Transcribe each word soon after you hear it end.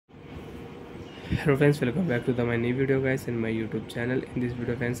Hello friends, welcome back to my new video guys in my YouTube channel. In this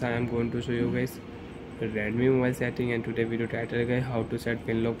video friends, I am going to show you guys Redmi mobile setting, and today video title guys, how to set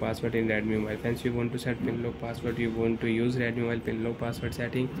pin lock password in Redmi mobile. Friends, you want to set pin lock password, you want to use Redmi mobile pin lock password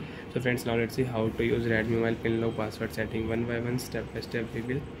setting. So friends, now let's see how to use Redmi mobile pin lock password setting. One by one, step by step we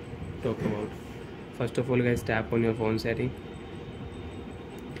will talk about. First of all guys, tap on your phone setting.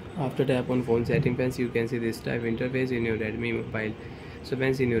 After tap on phone setting friends, you can see this type interface in your Redmi mobile. So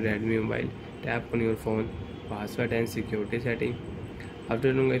friends, in your Redmi mobile, tap on your phone password and security setting.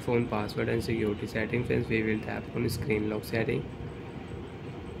 After doing a phone password and security setting friends, we will tap on screen lock setting.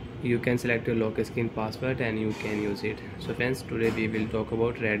 You can select your lock screen password and you can use it. So friends, today we will talk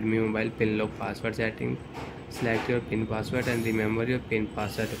about Redmi mobile pin lock password setting. Select your pin password and remember your pin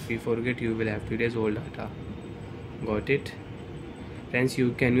password. If you forget, you will have to erase all data. Got it? Friends,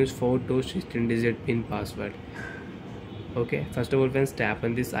 you can use 4 to 16 digit pin password. Okay, first of all friends, tap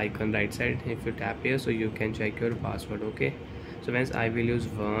on this icon right side. If you tap here, so you can check your password. Okay, so friends, I will use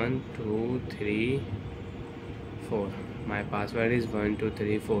 1 2 3 4. My password is 1 2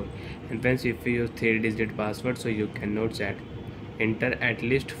 3 4. And friends, if you use 3 digit password, so you cannot set. Enter at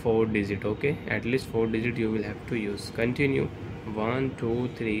least 4 digit. Okay, at least 4 digit you will have to use. Continue. 1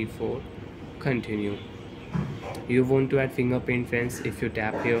 2 3 4. Continue. You want to add fingerprint friends, if you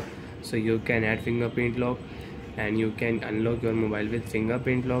tap here, so you can add fingerprint lock, and you can unlock your mobile with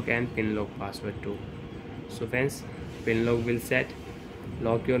fingerprint lock and pin lock password too. So friends, pin lock will set.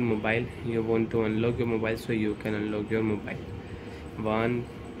 Lock your mobile. You want to unlock your mobile, so you can unlock your mobile. 1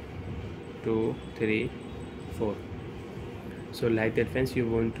 2 3 4. So like that friends, you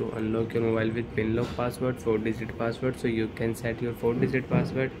want to unlock your mobile with pin lock password, 4 digit password, so you can set your 4 digit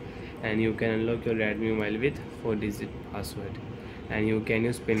password and you can unlock your Redmi mobile with 4 digit password, and you can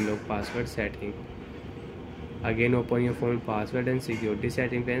use pin lock password setting. Again, open your phone password and security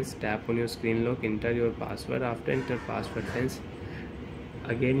setting friends. Tap on your screen lock, enter your password. After enter password friends,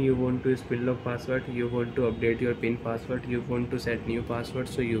 again you want to use pin lock password, you want to update your pin password, you want to set new password,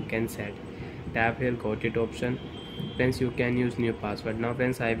 so you can set. Tap here got it option friends, you can use new password. Now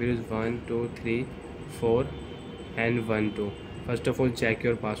friends, I will use 1 2 3 4 and 1 2. First of all, check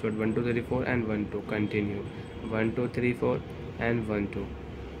your password 1 2 3 4 and 1 2. Continue. 1 2 3 4 and 1 2.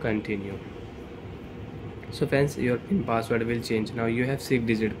 Continue. So friends, your pin password will change. Now you have 6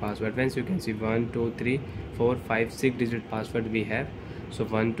 digit password friends. You can see 1 2 3 4 5 6 digit password we have. So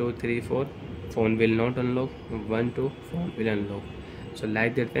 1 2 3 4, phone will not unlock. 1 2, phone will unlock. So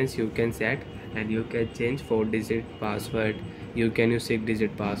like that friends, you can set and you can change 4 digit password. You can use 6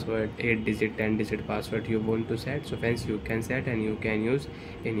 digit password, 8 digit, 10 digit password you want to set. So friends, you can set and you can use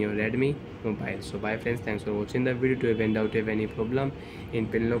in your Redmi mobile. So bye friends, thanks for watching the video. To find out if any problem in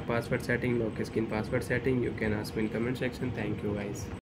pin lock password setting, lock screen password setting, you can ask me in comment section. Thank you guys.